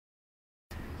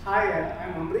Hi,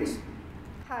 I'm Amrish.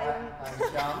 Hi, I'm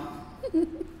Shyam.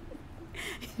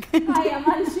 Hi, I'm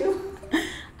Anshu.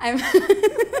 I'm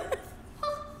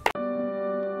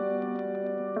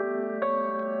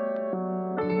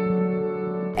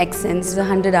Accents is a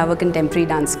 100-hour contemporary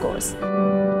dance course.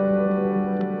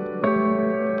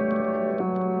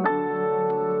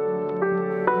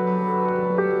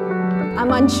 I'm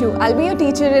Anshu. I'll be your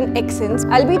teacher in Accents.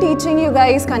 I'll be teaching you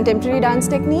guys contemporary dance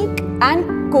technique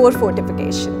and core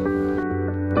fortification.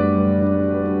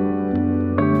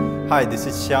 Hi, this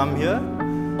is Shyam here.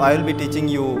 I will be teaching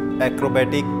you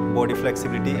acrobatic, body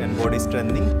flexibility and body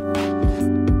strengthening.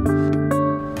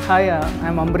 Hi,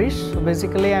 I'm Amrish. So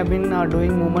basically, I've been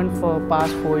doing movement for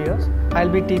past 4 years. I'll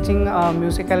be teaching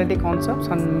musicality concepts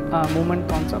and movement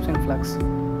concepts in FLUX.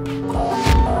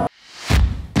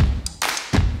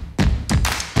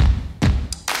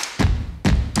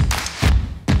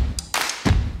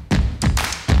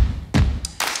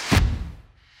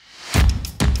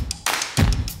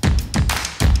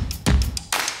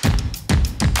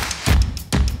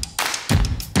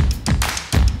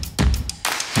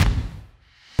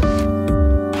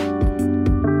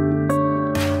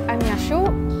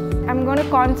 I'm going to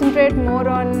concentrate more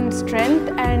on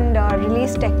strength and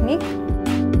release technique.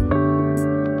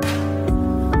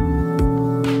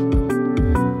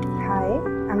 Hi,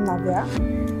 I'm Navya.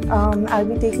 I'll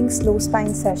be taking slow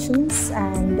spine sessions,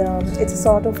 and it's a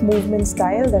sort of movement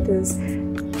style that is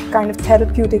kind of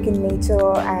therapeutic in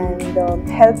nature and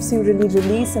helps you really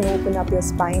release and open up your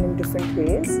spine in different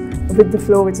ways with the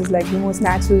flow, which is like the most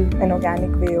natural and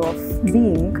organic way of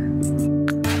being.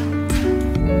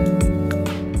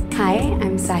 Hi,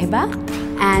 I'm Sahiba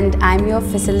and I'm your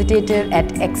facilitator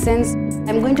at Accents.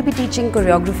 I'm going to be teaching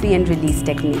choreography and release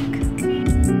technique.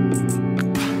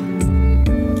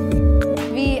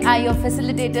 We are your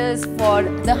facilitators for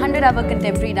the 100-hour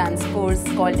contemporary dance course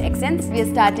called Accents. We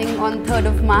are starting on 3rd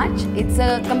of March. It's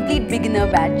a complete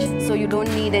beginner batch, so you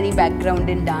don't need any background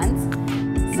in dance.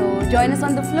 So join us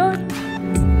on the floor.